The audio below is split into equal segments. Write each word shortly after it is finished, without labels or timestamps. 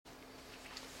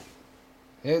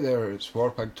Hey there, it's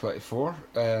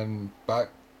Warpig24. Back.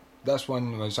 This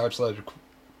one was actually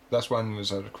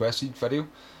a requested video.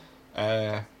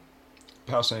 Uh,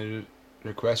 Person who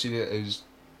requested it is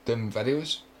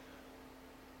Doomvidoes.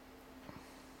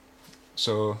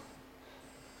 So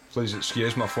please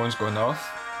excuse my phone's going off.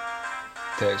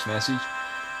 Text message.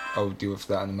 I'll deal with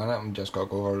that in a minute. I'm just gotta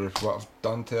go over what I've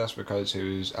done to this because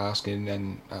he was asking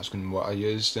what I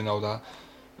used and all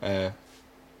that.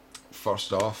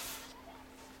 First off,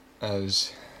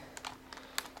 as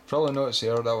probably noticed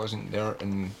here, that wasn't there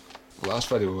in the last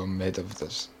video I made of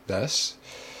this.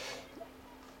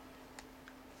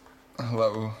 A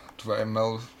little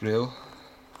 20mm rail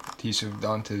adhesive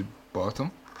down to the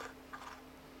bottom,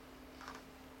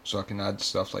 so I can add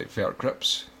stuff like vert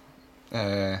grips,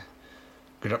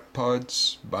 grip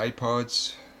pods,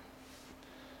 bipods,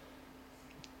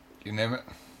 you name it,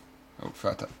 I'll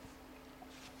fit it.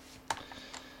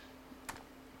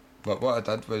 But what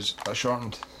I did was I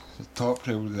shortened the top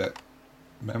rail.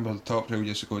 Remember the top rail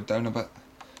used to go down a bit,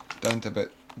 down to about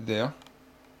there.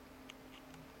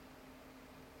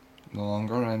 No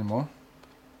longer anymore.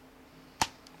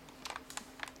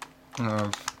 And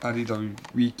I've added a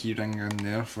wee key ring in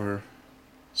there for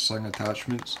sling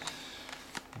attachments.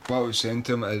 What I was saying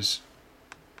to him is,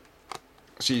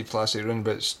 see plastic ring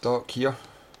bit stock here,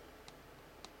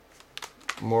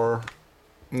 more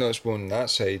noticeable on that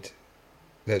side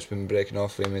that's been breaking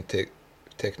off when we taking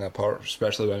it apart,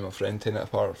 especially when my friend taking it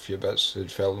apart. A few bits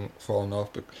had fallen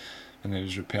off when he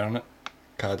was repairing it.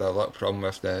 Had a little problem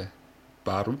with the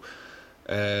barrel.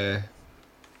 That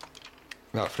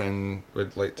friend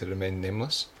would like to remain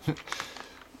nameless.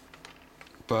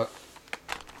 But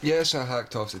yes, I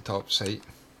hacked off the top sight.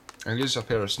 I used a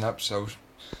pair of snips.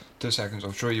 2 seconds,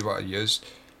 I'll show you what I used.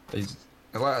 Like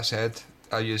I said,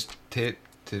 I used tape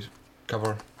to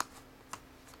cover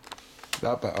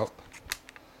that bit up.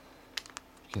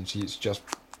 You can see it's just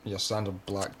your standard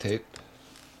black tape.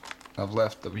 I've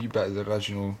left a wee bit of the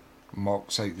original mock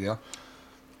sight there,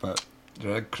 but the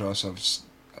red cross I've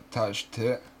attached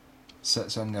to it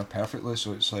sits in there perfectly,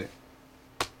 so it's like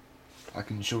I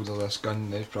can shoulder this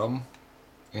gun no problem,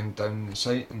 aim down the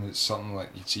sight, and it's something like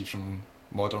you'd see from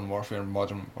Modern Warfare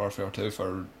 2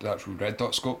 for the actual red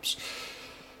dot scopes.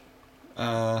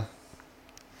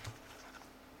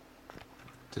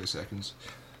 2 seconds.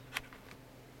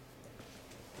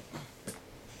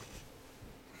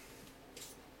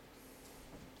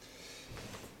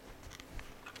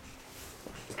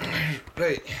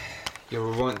 Right, you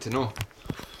were wanting to know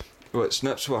what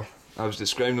snips were. I was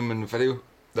describing them in the video.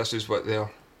 This is what they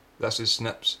are. This is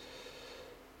snips.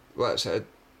 Like I said,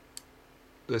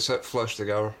 they sit flush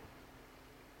together.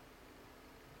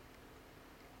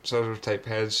 Scissor type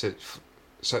heads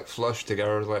sit flush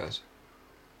together like this.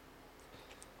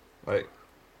 Like,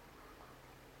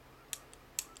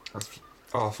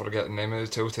 I forget the name of the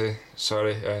tool today,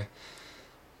 sorry.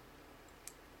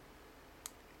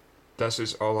 This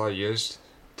is all I used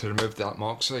to remove that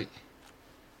mock sight.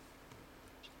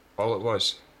 All it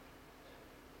was.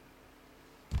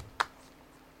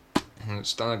 And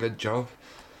it's done a good job.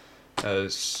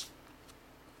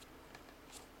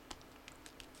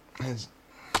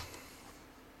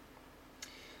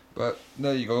 But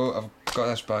there you go, I've got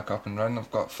this back up and running.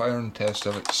 I've got a firing test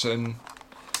of it soon.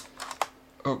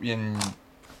 Hope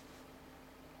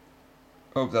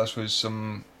this was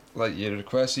some like you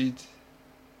requested.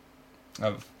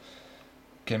 I've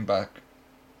came back,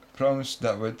 promised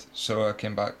that would, so I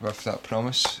came back with that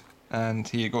promise, and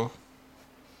here you go.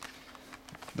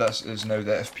 This is now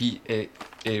the FP8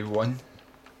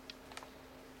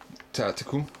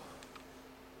 tactical.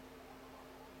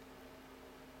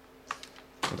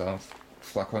 Hold on,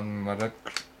 flick on my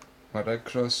red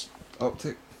cross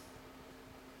optic.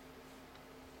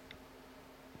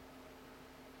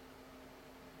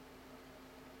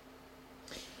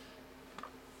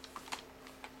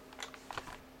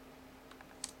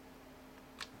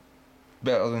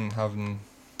 Better than having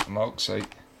a mock sight,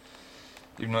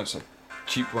 even though it's a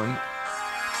cheap one.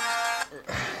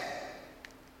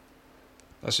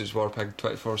 This is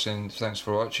Warpig24 saying thanks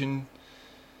for watching,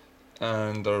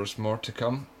 and there's more to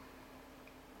come.